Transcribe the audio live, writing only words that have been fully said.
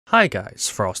Hi guys,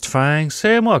 FrostFangs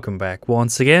here and welcome back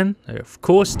once again, of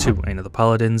course, to another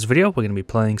Paladins video. We're going to be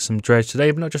playing some Dredge today,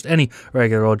 but not just any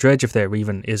regular old Dredge, if there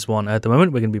even is one at the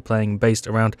moment. We're going to be playing based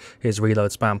around his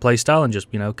reload spam playstyle and just,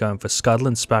 going for Scuttle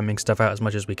and spamming stuff out as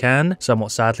much as we can.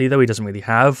 Somewhat sadly though, he doesn't really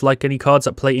have like any cards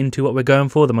that play into what we're going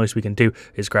for. The most we can do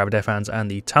is grab a Death Hands and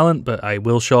the talent, but I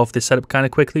will show off this setup kind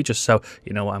of quickly just so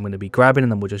you know what I'm going to be grabbing,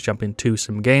 and then we'll just jump into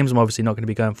some games. I'm obviously not going to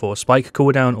be going for Spike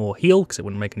cooldown or heal because it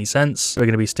wouldn't make any sense. We're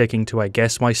going to be sticking to, I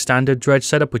guess, my standard Dredge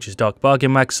setup, which is Dark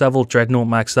Bargain max level, Dreadnought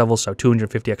max level, so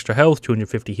 250 extra health,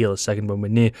 250 heal a second when we're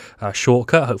near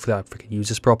shortcut. Hopefully I freaking use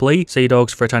this properly. Sea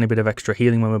Dogs for a tiny bit of extra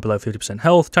healing when we're below 50%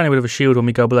 health, tiny bit of a shield when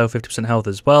we go below 50% health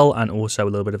as well, and also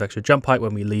a little bit of extra jump height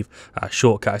when we leave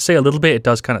shortcut. I say a little bit, it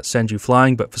does kind of send you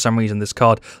flying, but for some reason this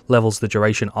card levels the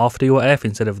duration after your F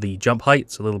instead of the jump height.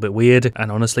 It's a little bit weird,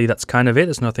 and honestly that's kind of it.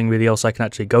 There's nothing really else I can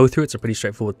actually go through. It's a pretty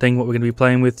straightforward thing what we're going to be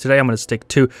playing with today. I'm going to stick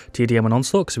to TDM and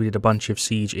Onslaught because we did a bunch of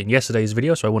Siege in yesterday's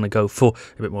video, so I want to go for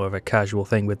a bit more of a casual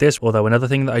thing with this. Although another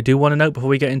thing that I do want to note before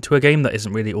we get into a game that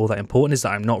isn't really all that important is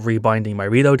that I'm not rebinding my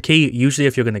reload key. Usually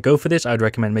if you're going to go for this, I'd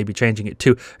recommend maybe changing it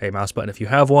to a mouse button if you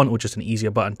have one, or just an easier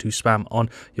button to spam on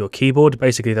your keyboard.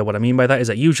 Basically though, what I mean by that is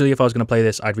that usually if I was going to play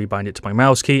this, I'd rebind it to my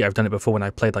mouse key. I've done it before when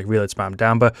I played like reload spam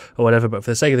downbar or whatever, but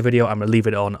for the sake of the video I'm going to leave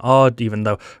it on R, even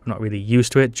though I'm not really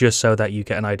used to it, just so that you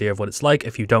get an idea of what it's like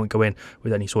if you don't go in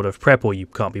with any sort of prep or you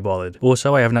can't be bothered.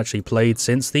 Also, I haven't actually played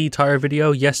since the Tyra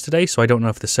video yesterday, so I don't know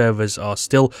if the servers are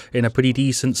still in a pretty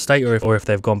decent state or if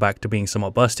they've gone back to being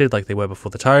somewhat busted like they were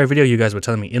before the Tyra video. You guys were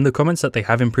telling me in the comments that they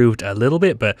have improved a little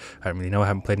bit, but I don't really know. I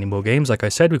haven't played any more games. Like I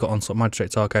said, we've got Onslaught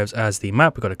Magistrate's Archives as the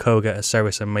map. We've got a Koga, a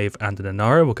Ceres, a Maeve, and an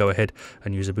Inara. We'll go ahead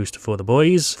and use a booster for the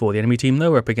boys. For the enemy team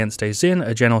though, we're up against a Zin,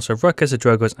 a Genos, a Ruckus, a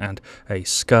Drogos, and a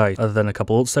Sky. Other than a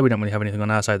couple ults though, we don't really have anything on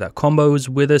our side that combos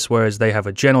with us, whereas they have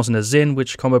a Genos and a Zin,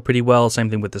 which combo pretty well. Same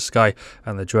thing with the Sky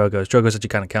and the Drogos. Drogos actually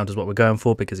kind of count as what we're going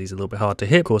for because he's a little bit hard to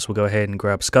hit. Of course, we'll go ahead and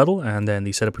grab Scuttle, and then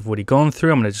the setup we've already gone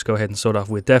through, I'm going to just go ahead and sort off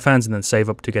with Death Hands and then save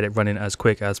up to get it running as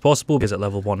quick as possible, because at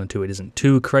level 1 and 2 it isn't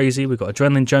too crazy. We've got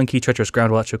Adrenaline Junkie, Treacherous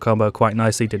Ground will actually combo quite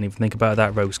nicely, didn't even think about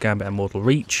that, Rogue's Gambit and Mortal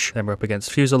Reach. Then we're up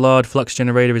against Fusillade. Flux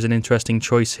Generator is an interesting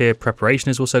choice here. Preparation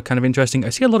is also kind of interesting. I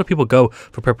see a lot of people go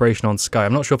for Preparation on Sky.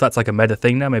 I'm not sure if that's like a meta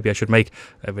thing now. Maybe I should make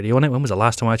a video on it. When was the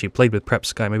last time I actually played with Prep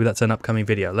Sky? Maybe that's an upcoming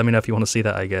video. Let me know if you want to see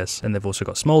that, I guess. And they've also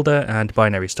got Smolder and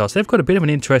Binary Star. So they've got a bit of an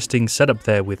interesting setup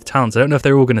there with talents. I don't know if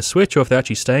they're all going to switch or if they're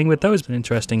actually staying with those. An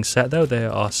interesting set though.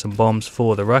 There are some bombs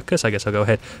for the Ruckus. I guess I'll go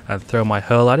ahead and throw my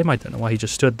hurl at him. I don't know why he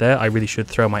just stood there. I really should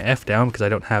throw my F down because I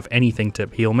don't have anything to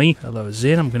heal me. Hello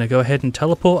Zin, I'm going to go ahead and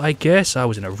teleport, I guess. I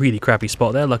was in a really crappy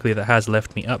spot there. Luckily that has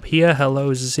left me up here.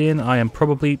 Hello Zin, I am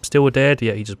probably still dead.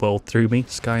 Yeah, he just boiled through me.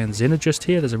 Sky and Zin are just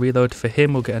here. There's a reload for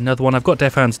him. We'll get another one. I've got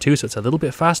Death Hands too, so it's a little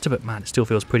bit faster, but man, it still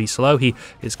feels pretty slow. He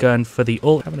is going for the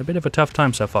ult. Having a bit of a tough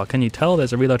time so far. Can you tell?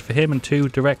 There's a reload for him and 2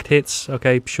 direct hits.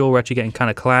 Okay, sure, we're actually getting kind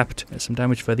of clapped. There's some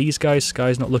damage for these guys.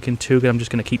 Sky's not looking too good. I'm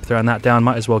just going to keep throwing that down.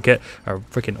 Might as well get a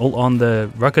freaking ult on the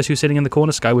Ruckus who's sitting in the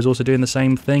corner. Sky was also doing the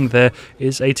same thing. There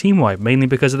is a team wipe, mainly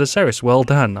because of the Ceres. Well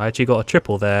done. I actually got a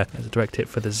triple there. There's a direct hit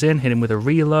for the Zin. Hit him with a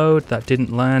reload. That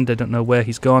didn't land. I don't know where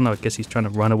he's gone. I guess he's trying to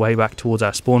run away back towards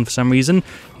our spawn for some reason.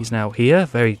 He's now here.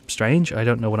 Very strange. I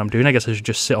don't know what I'm doing. I guess I should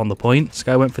just sit on the point.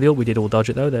 Sky went for the ult. We did all dodge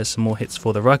it though. There's some more hits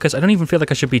for the Ruckus. I don't even feel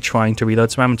like I should be trying to reload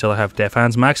spam until I have Death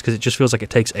Hands max, because it just feels like it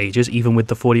takes ages, even with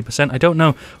the 40%. I don't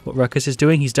know what Ruckus is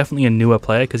doing. He's definitely a newer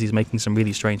player because he's making some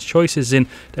really strange choices. Zin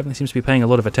definitely seems to be paying a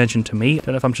lot of attention to me. I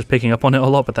don't know if I'm just picking up on it a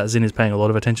lot, but that Zin is paying a lot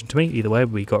of attention to me. Either way,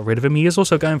 we got rid of him. He is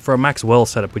also going for a max well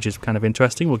setup, which is kind of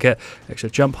interesting. We'll get extra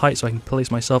jump height so I can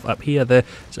place myself up here.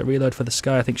 There's a reload for the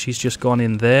Sky. I think she's just gone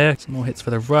in there. Some more hits for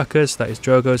the Ruckus. That is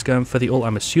Drogo's going for the ult.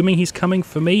 I'm assuming he's coming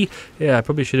for me. Yeah, I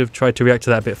probably should have tried to react to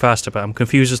that a bit faster, but I'm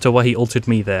confused as to why he ulted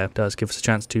me there. Does give us a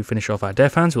chance to finish off our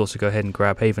Death Hands. We'll also go ahead and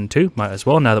grab Haven too. Might as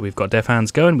well. Now that we've got Death Hands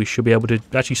going, we should be able to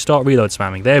actually start reload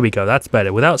spamming. There we go. That's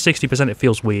better. Without 60%, it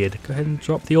feels weird. Go ahead and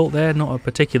drop the ult there. Not a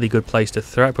particularly good place to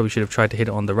throw it. Probably should have tried to hit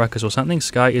it on the Ruckus or something.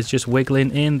 Sky is just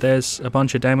wiggling in. There's a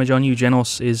bunch of damage on you.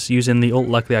 Genos is using the ult.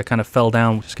 Luckily, I kind of fell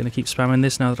down. Just going to keep spamming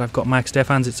this now that I've got max Death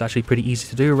Hands. It's actually pretty easy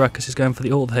to do. Ruckus is going for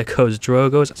the ult. There goes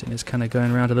Drogos. It's kind of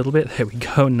going around a little bit. There we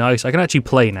go. Nice. I can actually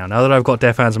play now. Now that I've got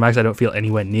Death Hands max, I don't feel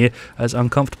anywhere near as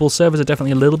uncomfortable. Servers are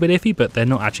definitely a little bit iffy, but they're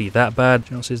not actually that bad.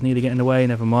 Genos is nearly getting away.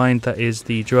 Never mind. That is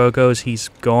the Drogos. He's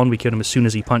gone. We killed him as soon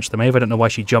as he punched the Maeve. I don't know why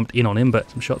she jumped in on him, but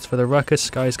some shots for the Ruckus.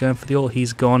 Sky's going for the ult.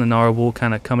 He's gone, and our wall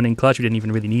kind of coming in clutch. We didn't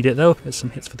even really need it though. There's some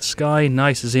hits for the Sky.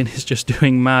 Nice. Zin is just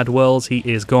doing mad whirls. He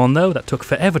is gone though. That took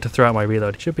forever to throw out my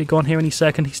reload. He should be gone here any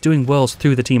second. He's doing whirls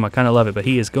through the team. I kind of love it, but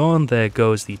he is gone. There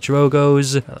goes the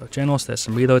Drogos. Hello Genos. There's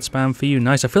some reload spam for you.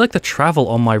 Nice. I feel like the travel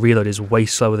on my reload is way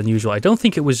slower than usual. I don't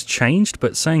think it was changed,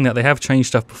 but saying that, they have changed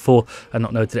stuff before and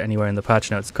not noted it anywhere in the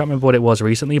patch notes. I can't remember what it was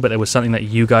recently, but there was something that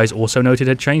you guys also noted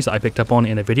had changed that I picked up on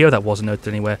in a video that wasn't noted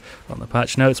anywhere on the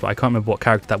patch notes, but I can't remember what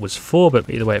character that was for. But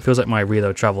either way, it feels like my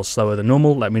reload travels slower than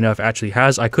normal. Let me know if it actually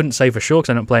has. I couldn't say for sure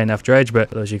because I don't play enough Dredge, but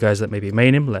for those of you guys that maybe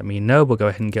main him, let me know. We'll go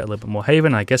ahead and get a little bit more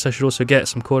Haven. I guess I should also get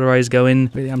some Cauterize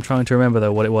going. Really, I'm trying to remember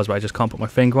though what it was, but I just can't put my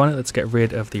finger on it. Let's get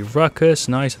rid of the Ruckus.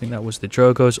 Nice. I think that was the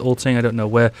Drogo's ulting. I don't know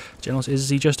where Genos is.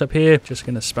 He just up here? Just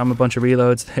going to spam a bunch of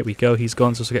reloads. There we go. He's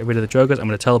gone. So get rid of the Drogos. I'm going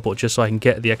to teleport just so I can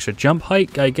get the extra jump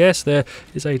height, I guess. There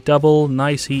is a double.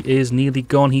 Nice. He is nearly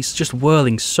gone. He's just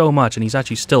whirling so much, and he's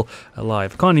actually still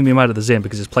alive. I can't even be mad at the Zin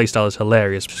because his playstyle is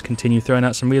hilarious. Just continue throwing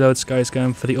out some reloads. Sky's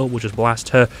going for the ult. We'll just blast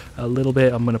her a little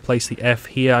bit. I'm going to place the F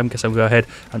here. I guess I'll go ahead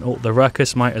and ult the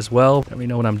Ruckus. Might as well. Let me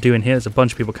know what I'm doing here. There's a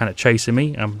bunch of people kind of chasing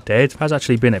me. I'm dead. It has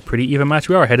actually been a pretty even match.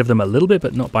 We are ahead of them a little bit,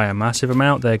 but not by a massive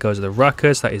amount. There goes the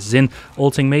Ruckus. That is Zin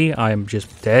ulting me. I am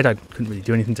just dead. I couldn't really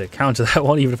do anything to counter that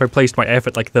one. Even if I placed my F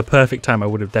at like the perfect time, I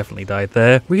would have definitely died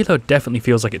there. Reload definitely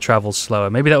feels like it travels slower.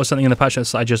 Maybe that was something in the patch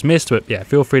notes that I just missed, but yeah,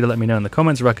 feel free to let me know in the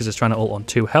comments. Ruckus is trying to ult on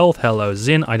 2 health. Hello,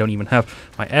 Zin. I don't even have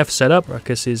my F set up.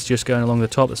 Ruckus is just going along the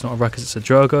top. It's not a Ruckus, it's a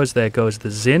Drogo's. There goes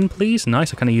the Zin, please.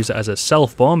 Nice. I kind of used it as a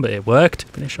self-bomb, but it worked.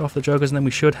 Finish off the Drogo's and then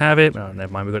we should have it. Oh,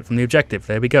 never mind. We got it from the objective.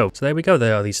 There we go. So there we go.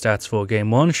 There are these stats for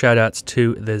game 1. Shoutouts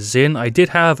to the Zin. I did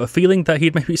have a feeling that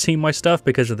he'd maybe seen my stuff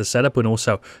because of the setup and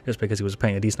also just because he was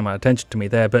paying a decent amount of attention to me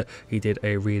there, but he did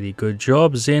a really good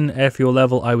job. Zin, F your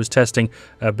level. I was testing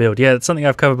a build. Yeah, it's something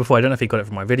I've covered before. I don't know if he got it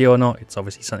from my video or not. It's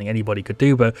obviously something anybody could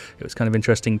do, but it was kind of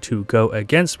interesting to go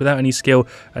against without any skill,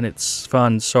 and it's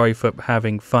fun. Sorry for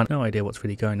having fun. No idea what's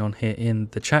really going on here in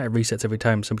the chat. It resets every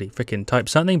time somebody freaking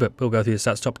types something, but we'll go through the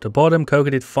stats top to bottom.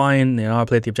 Koga did fine. You know, I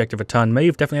played the objective a ton.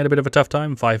 Maeve definitely had a bit of a tough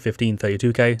time. 515,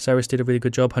 32k. Cyrus did a really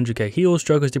good job. 100k heals.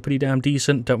 Drogos did pretty damn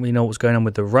decent. Don't really know what was going on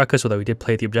with the Ruckus, although he did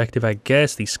play the objective, I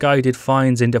guess. The Sky did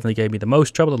fine. Zin definitely gave me the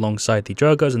most trouble alongside the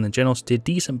Drogos, and the Genos did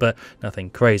decent, but nothing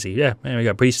crazy. Yeah, there we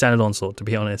go. Pretty standard onslaught, to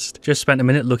be honest. Just spent a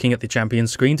minute looking at the champion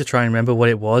screen to try and remember what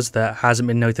it was that hasn't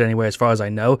been noted anywhere as far as I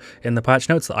know in the patch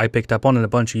notes that I picked up on, and a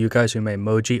bunch of you guys who made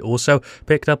emoji also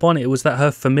picked up on. It was that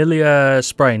her familiar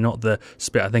spray, not the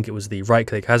spit, I think it was the right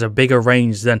click, has a bigger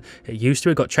range than it used to.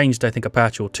 It got changed, I think, a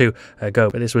patch or 2 ago,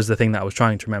 but this was the thing that I was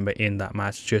trying to remember in that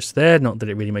match just there. Not that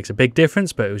it really makes a big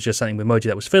difference, but it was just something with emoji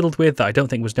that was fiddled with that I don't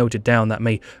think was noted down that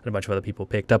me and a bunch of other people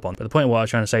picked up on. But the point of what I was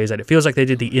trying to say is that it feels like they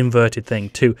did the inverted thing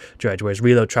to Dredge, whereas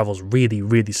reload travels really,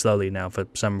 really slowly now for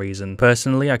some reason.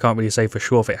 Personally, I can't really say for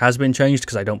sure if it has been changed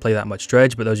because I don't play that much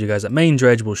Dredge, but those of you guys that main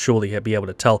Dredge will surely be able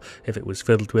to tell if it was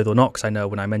fiddled with or not, because I know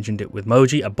when I mentioned it with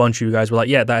Moji, a bunch of you guys were like,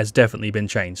 yeah, that has definitely been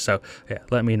changed. So yeah,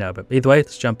 let me know. But either way,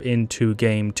 let's jump into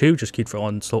game 2. Just queued for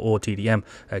onslaught or TDM.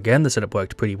 Again, the setup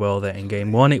worked pretty well there in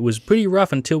game 1. It was pretty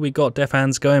rough until we got Death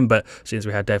Hands going, but since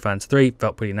we had Death Hands 3,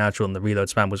 felt pretty natural and the reload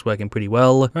spam was working pretty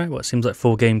well. Right, well, it seems like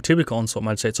for game 2, we've got Onslaught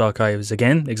Magistrate's Archives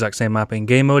again. Exact same map in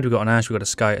game mode. We've got an Ashe, we've got a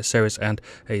Sky, a Ceres, and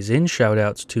a Zin.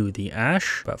 Shoutouts to the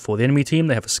Ashe. But for the enemy team,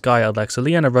 they have a Sky, a Lex, a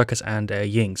Leon, a Ruckus, and a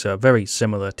Ying. So a very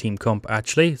similar team comp,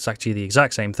 actually. It's actually the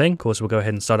exact same thing. Of course, we'll go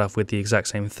ahead and start off with the exact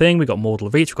same thing. We've got Mortal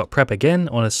Reach, we've got Prep again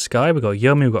on a Sky, we've got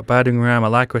Yomi, we've got Battering Ram,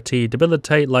 Alacrity,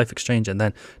 Debilitate, Life Exchange, and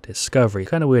then Discovery.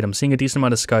 Kind of weird. I'm seeing a decent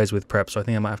amount of Skies with Prep, so I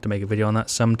think I might have to make a video on that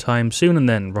sometime soon. And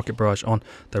then Rocket Barrage on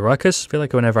the Ruckus. I feel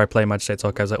like whenever I play Magistrate's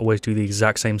Archives, I always do the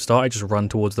exact same start. I just run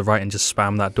towards the right and just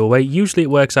spam that doorway. Usually it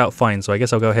works out fine, so I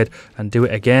guess I'll go ahead and do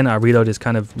it again. Our reload is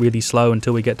kind of really slow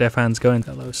until we get Death Hands going.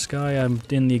 Hello, Sky. I'm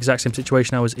in the exact same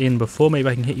situation I was in before. Maybe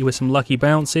I can hit you with some lucky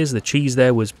bounces. The cheese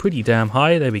there was pretty damn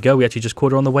high. There we go. We actually just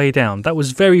caught her on the way down. That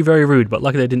was very, very rude, but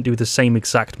luckily I didn't do the same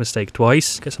exact mistake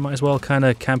twice. Guess I might as well kind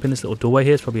of camp in this little doorway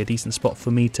here. It's probably a decent spot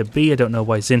for me to be. I don't know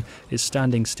why Zin is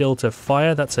standing still to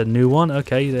fire. That's a new one.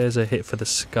 Okay, there's a hit for the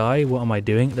Sky. What am I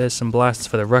doing? There's some blasts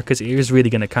for the Ruckus. It is really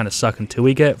going to kind of suck until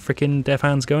we get freaking Death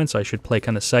Hands going, so I should play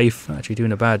kind of safe. I'm actually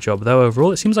doing a bad job though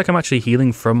overall. It seems like I'm actually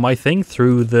healing from my thing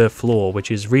through the floor,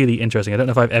 which is really interesting. I don't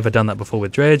know if I've ever done that before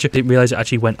with Dredge. I didn't realize it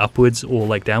actually went upwards or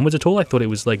like downwards at all. I thought it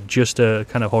was like just a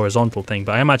kind of horizontal thing,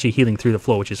 but I am actually healing through the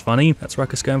floor, which is funny. That's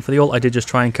Ruckus going for the ult. I did just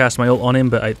try and cast my ult on him,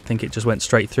 but I think it just went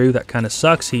straight through. That kind of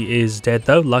sucks. He is dead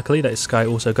though. Luckily, that is Sky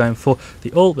also going for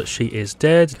the ult, but she is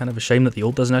dead. Kind of a shame that the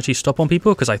ult doesn't actually stop on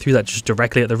people, because I threw that just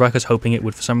directly at the Ruckus, hoping it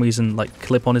would for some reason like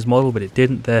clip on his model, but it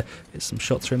didn't. There is some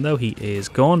shots for him though. He is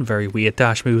gone. Very weird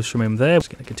dash moves from him there. Just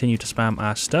going to continue to spam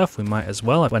our stuff. We might as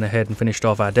well. I went ahead and finished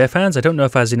off our Death Hands. I don't know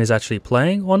if Azin is actually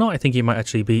playing or not. I think he might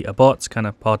actually be a bot. It's kind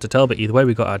of hard to tell, but either way,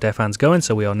 we got our Death Hands going,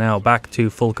 so we are now back to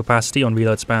full capacity on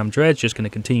reload spam Dredge. Just going to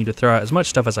continue to throw out as much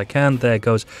stuff as I can. There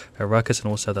goes a Ruckus and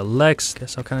also the Lex.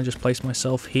 Guess I'll kind of just place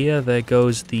myself here. There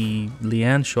goes the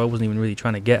Leanne Leanne. Sure, I wasn't even really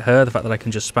trying to get her. The fact that I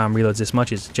can just spam reloads this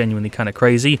much is genuinely kind of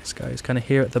crazy. This guy is kind of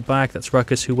here at the back. That's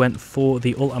Ruckus who went for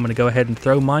the ult. I'm going to go ahead and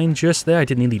throw mine just there. I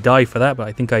didn't nearly die for that, but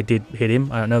I think I did hit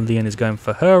him. I don't know. Leanne is going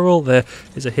for her ult. There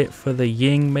is a hit for the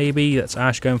Ying, maybe. That's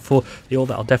Ash going for the ult.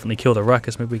 That'll definitely kill the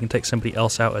Ruckus. Maybe we can take somebody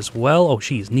else out as well. Oh,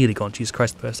 she's nearly gone. Jesus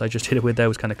Christ, the burst I just hit her with there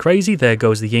was kind of crazy. There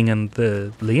goes the Ying and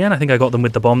the Leanne. I think I got them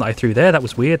with the bomb that I threw there. That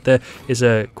was weird. There is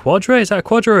a quadra. Is that a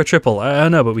quadra or a triple? I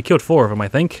don't know, but we killed 4 of them, I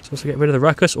think. Supposed to get rid of the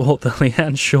Ruckus or the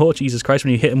Leanne. Sure, Jesus Christ,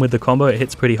 when you hit him with the combo, it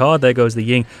hits pretty hard. There goes the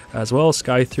Ying as well.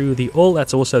 Skye through the ult.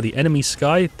 That's also the enemy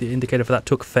Skye. The indicator for that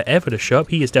took forever to show up.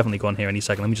 He is definitely gone here any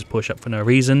second. Let me just push up for no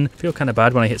reason. I feel kind of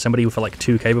bad when I hit somebody for like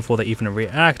 2k before they even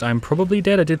react. I'm probably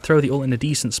dead. I did throw the ult in a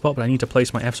decent spot, but I need to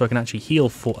place my F so I can actually heal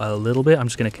for a little bit. I'm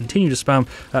just going to continue to spam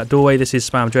that doorway. This is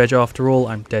spam dredge after all.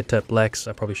 I'm dead to Lex.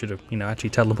 I probably should have, actually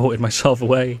teleported myself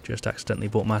away. Just accidentally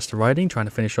bought Master Riding, trying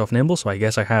to finish off Nimble, so I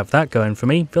guess I have that going for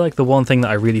me. I feel like the one thing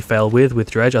that I really fail with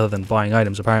Dredge, other than buying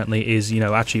items apparently, is,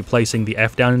 actually placing the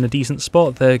F down in a decent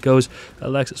spot. There goes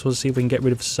Alex. Let's see if we can get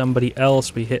rid of somebody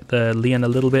else. We hit the Leanne a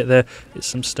little bit there. It's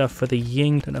some stuff for the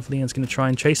Ying. Don't know if Leanne's going to try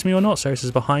and chase me or not. Ceres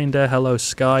is behind her. Hello,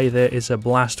 Skye. There is a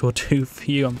blast or two for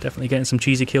you. I'm definitely getting some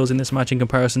cheesy kills in this match in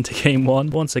comparison to game 1.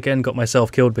 Once again, got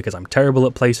myself killed because I'm terrible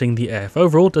at placing the F.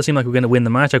 Overall, it does seem like we're going to win the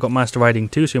match. I got Master Riding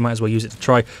too, so we might as well use it to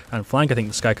try and flank. I think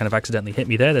the Skye kind of accidentally hit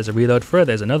me there. There's a reload for her.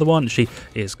 There's another one. She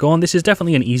is gone. This is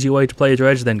definitely an easier way to play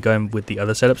Dredge than going with the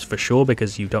other setups for sure,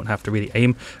 because you don't have to really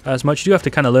aim as much. You do have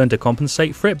to kind of learn to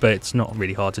compensate for it, but it's not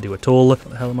really hard to do at all. What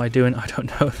the hell am I doing? I don't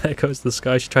know. There goes the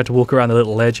Skye. She tried to walk around the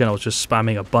little ledge and I was just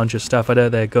spamming a bunch of stuff at her.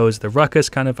 There goes the Ruckus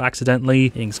kind of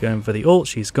accidentally. Ying's going for the ult.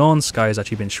 She's gone. Skye has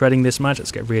actually been shredding this match.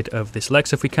 Let's get rid of this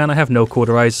Lex if we can. I have no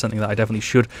Cauterize, something that I definitely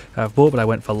should have bought, but I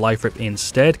went for Life Rip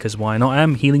instead, because why not? I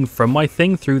am healing from my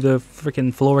thing through the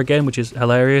freaking floor again, which is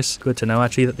hilarious. Good to know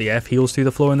actually that the F heals through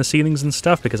the floor and the ceilings and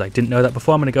stuff, because I didn't know that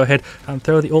before. I'm going to go ahead and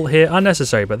throw the ult here.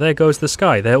 Unnecessary, but there goes the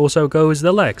Skye. There also goes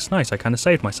the Lex. Nice, I kind of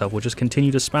saved myself. We'll just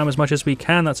continue to spam as much as we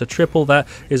can. That's a triple. That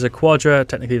is a quadra.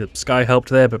 Technically the Skye helped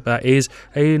there, but that is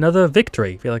another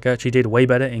victory. I feel like I actually did way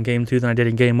better in game 2 than I did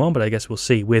in game 1, but I guess we'll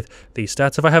see with these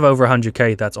stats. If I have over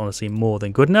 100k, that's honestly more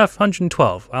than good enough.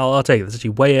 112. I'll take it. That's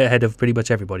actually way ahead of pretty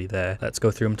much everybody there. Let's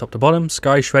go through them top to bottom.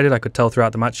 Skye shredded. I could tell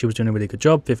throughout the match she was doing a really good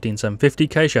job.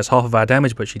 15,750k. She has half of our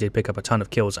damage, but she did pick up a ton of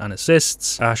kills and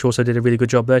assists. Ash also did a really good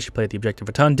job there. She played the objective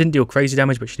a ton. Didn't deal crazy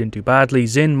damage, but she didn't do badly.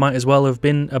 Xin might as well have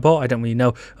been a bot. I don't really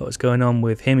know what was going on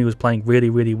with him. He was playing really,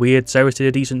 really weird. Ceres did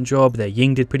a decent job. Their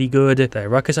Ying did pretty good. Their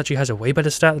Ruckus actually has a way better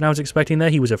stat than I was expecting there.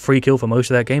 He was a free kill for most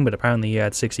of that game, but apparently he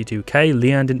had 62k.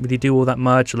 Leanne didn't really do all that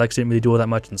much. Alex didn't really do all that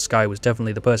much, and Skye was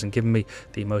definitely the person giving me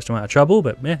the most amount of trouble.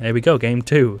 But yeah, there we go. Game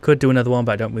 2. Could do another one,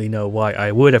 but I don't really know why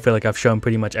I would. I feel like I've shown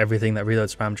pretty much everything that Reload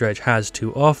Spam Dredge has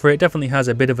to offer. It definitely has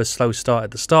a bit of a slow start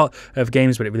at the start of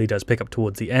games, but it really does pick up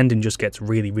towards the end and just gets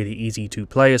really, really easy to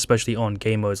play, especially on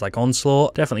game modes like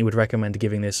Onslaught. Definitely would recommend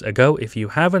giving this a go if you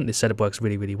haven't. This setup works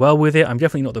really, really well with it. I'm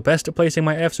definitely not the best at placing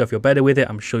my F, so if you're better with it,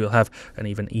 I'm sure you'll have an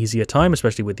even easier time,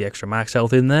 especially with the extra max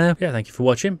health in there. Yeah, thank you for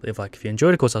watching. Leave a like if you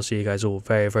enjoyed. Of course, I'll see you guys all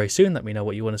very, very soon. Let me know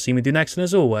what you want to see me do next, and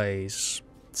as always,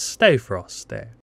 stay frosty.